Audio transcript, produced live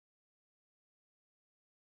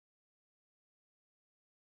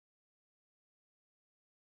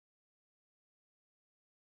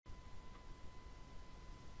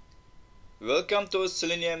Welcome to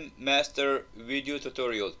Selenium Master video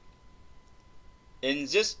tutorial. In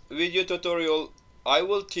this video tutorial, I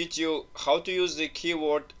will teach you how to use the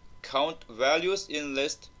keyword count values in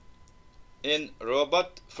list in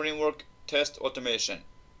robot framework test automation.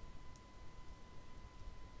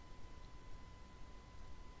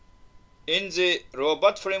 In the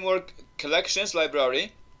robot framework collections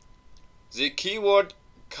library, the keyword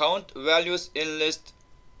count values in list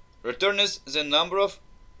returns the number of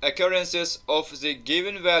occurrences of the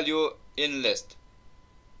given value in list.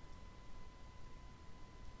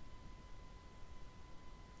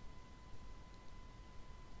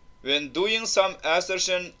 When doing some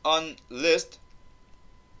assertion on list,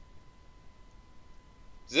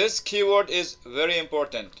 this keyword is very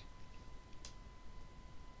important.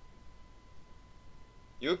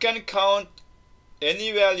 You can count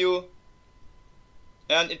any value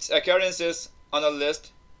and its occurrences on a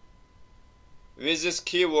list with this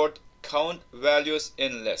keyword count values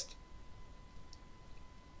in list.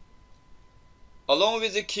 Along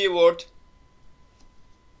with the keyword,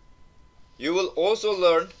 you will also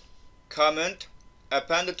learn comment,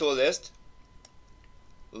 append to list,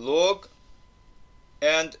 log,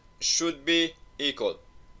 and should be equal.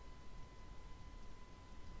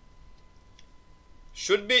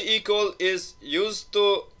 Should be equal is used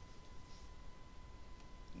to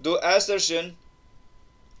do assertion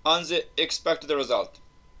on the expected result.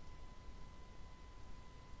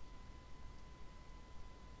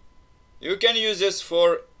 You can use this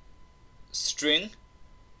for string,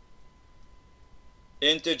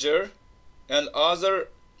 integer, and other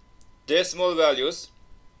decimal values,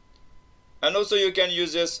 and also you can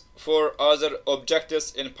use this for other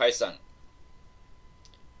objectives in Python.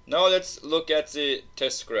 Now let's look at the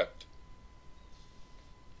test script.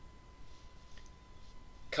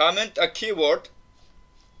 Comment a keyword.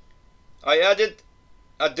 I added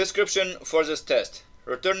a description for this test.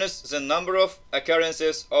 Returns the number of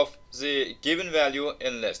occurrences of the given value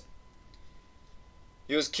in list.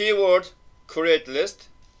 Use keyword create list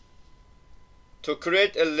to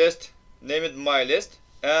create a list named my list,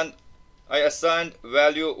 and I assigned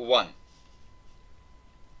value 1.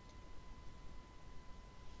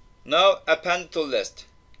 Now append to list.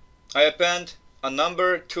 I append a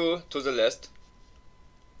number 2 to the list.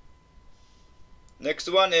 Next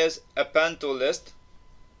one is append to list.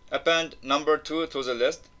 Append number 2 to the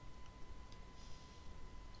list.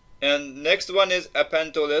 And next one is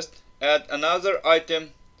append to list. Add another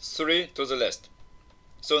item 3 to the list.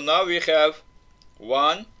 So now we have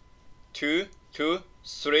 1, 2, 2,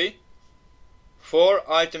 3, 4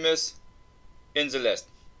 items in the list.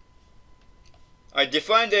 I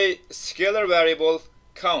defined a scalar variable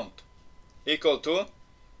count equal to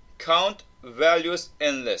count values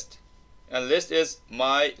in list, and list is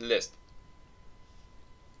my list.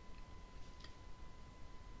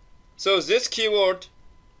 So this keyword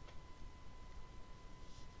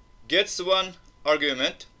gets one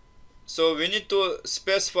argument, so we need to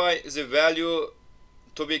specify the value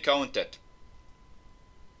to be counted.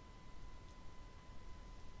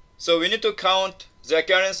 So we need to count the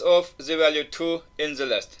occurrence of the value 2 in the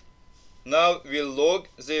list. Now we'll log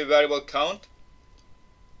the variable count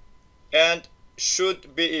and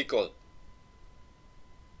should be equal.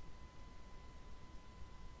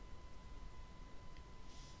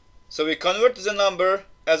 So we convert the number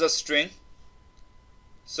as a string.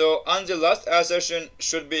 So on the last assertion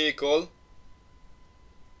should be equal,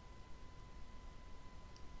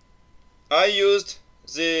 I used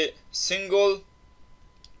the single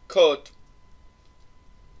quote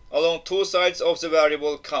along two sides of the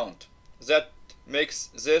variable count. That makes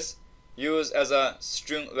this use as a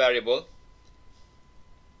string variable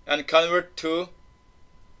and convert to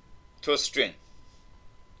a string.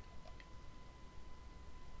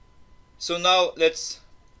 So now let's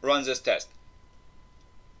run this test.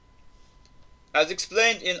 As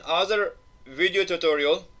explained in other video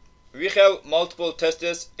tutorial, we have multiple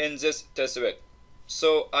tests in this test suite.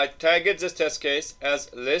 So I tagged this test case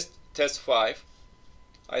as list test 5.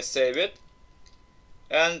 I save it,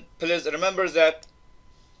 and please remember that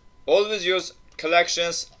always use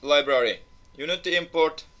collections library. You need to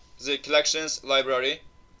import the collections library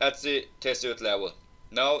at the test suite level.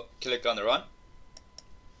 Now click on run.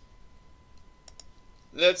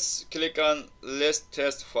 Let's click on list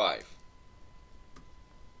test 5.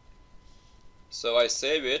 So I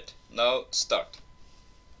save it. Now start.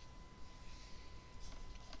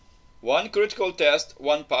 1 critical test,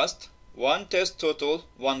 1 passed. 1 test total,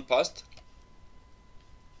 1 passed.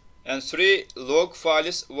 And 3 log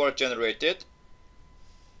files were generated.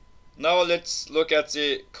 Now let's look at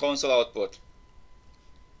the console output.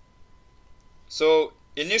 So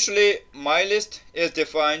initially my list is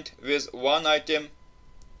defined with one item,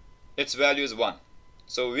 its value is 1.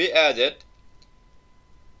 So we added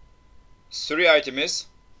 3 items,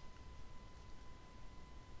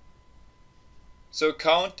 so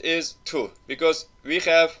count is 2 because we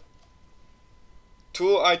have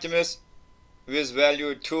 2 items with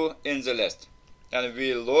value 2 in the list, and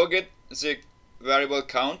we log it the variable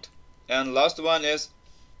count, and last one is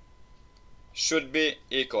should be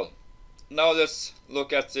equal. Now let's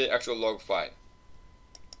look at the actual log file.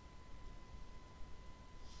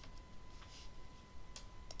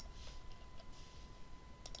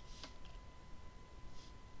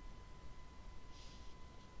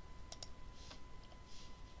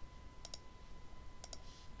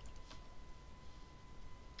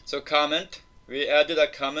 So comment, we added a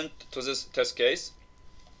comment to this test case.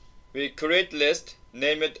 We create list,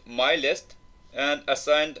 name it my list, and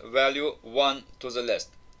assigned value 1 to the list.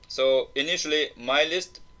 So initially my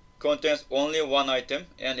list contains only one item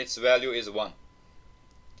and its value is 1.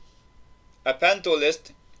 Append to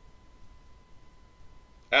list,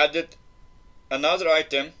 added another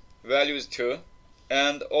item, value is 2,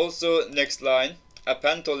 and also next line,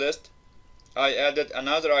 append to list, I added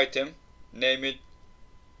another item, name it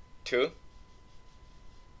 2.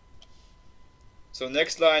 So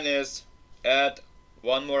next line is add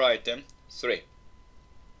one more item, 3.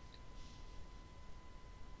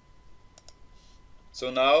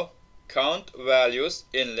 So now count values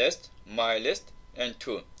in list, my list, and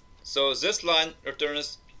 2. So this line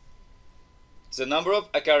returns the number of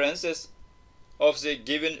occurrences of the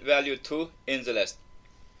given value 2 in the list.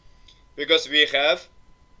 Because we have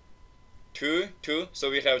 2, 2,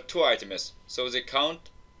 so we have 2 items. So the count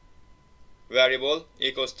variable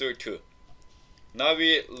equals to 2. Now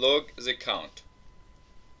we log the count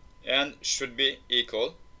and should be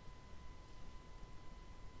equal.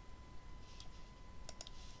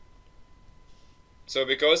 So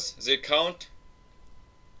because the count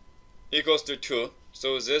equals to 2,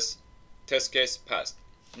 so this test case passed.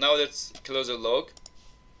 Now let's close the log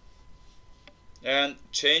and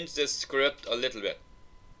change the script a little bit.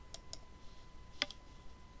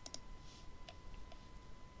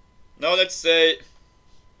 Now let's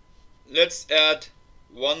add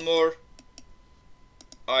one more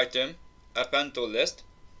item, append to list.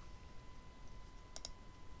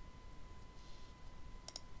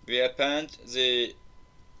 We append the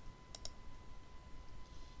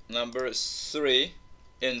number 3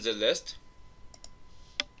 in the list,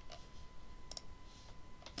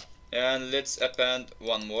 and let's append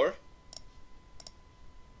one more.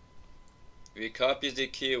 We copy the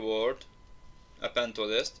keyword append to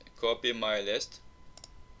list, copy my list.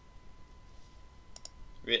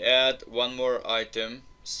 We add one more item,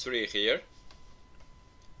 3 here.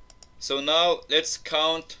 So now let's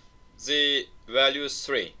count the value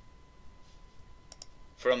 3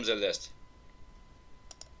 from the list.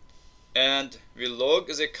 And we log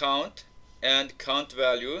the count, and count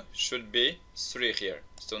value should be 3 here.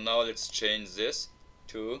 So now let's change this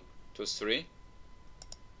 2 to 3.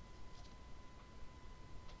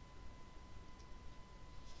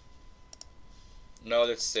 Now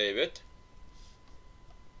let's save it.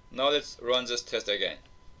 Now let's run this test again.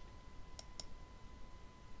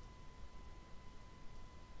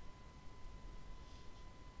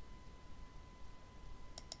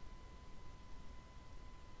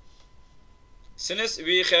 Since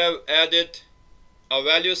we have added a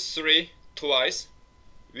value 3 twice,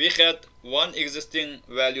 we had one existing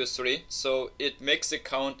value 3, so it makes the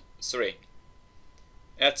count 3.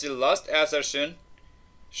 At the last assertion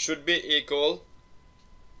should be equal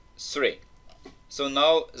 3. So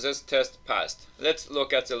now this test passed. Let's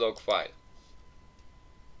look at the log file.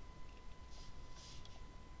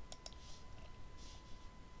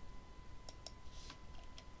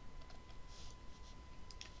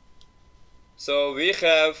 So we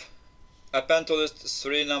have append to list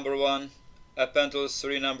 3 number 1, append to list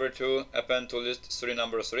 3 number 2, append to list 3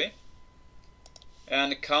 number 3,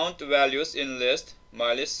 and count values in list,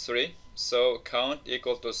 my list 3, so count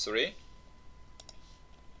equal to 3,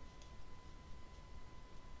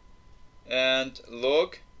 and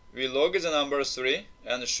log, we log the number 3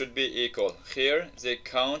 and should be equal. Here the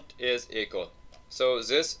count is equal, so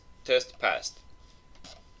this test passed.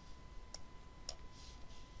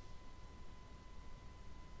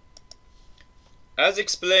 As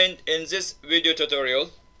explained in this video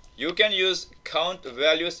tutorial, you can use count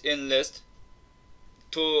values in list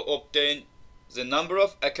to obtain the number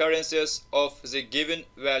of occurrences of the given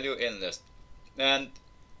value in list. And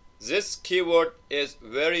this keyword is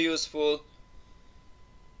very useful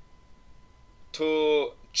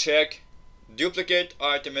to check duplicate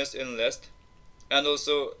items in list and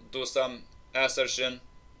also do some assertion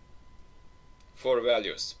for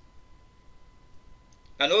values.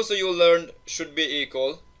 And also you learned should be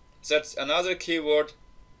equal. That's another keyword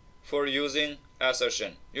for using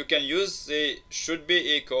assertion. You can use the should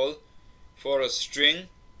be equal for a string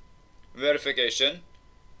verification,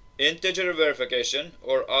 integer verification,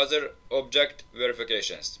 or other object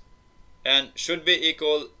verifications. And should be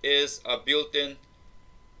equal is a built-in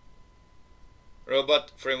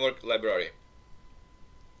robot framework library.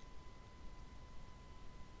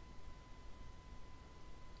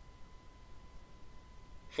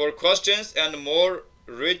 For questions and more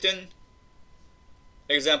written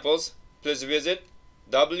examples, please visit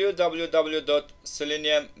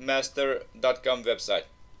www.seleniummaster.com website.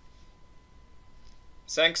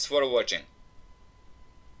 Thanks for watching.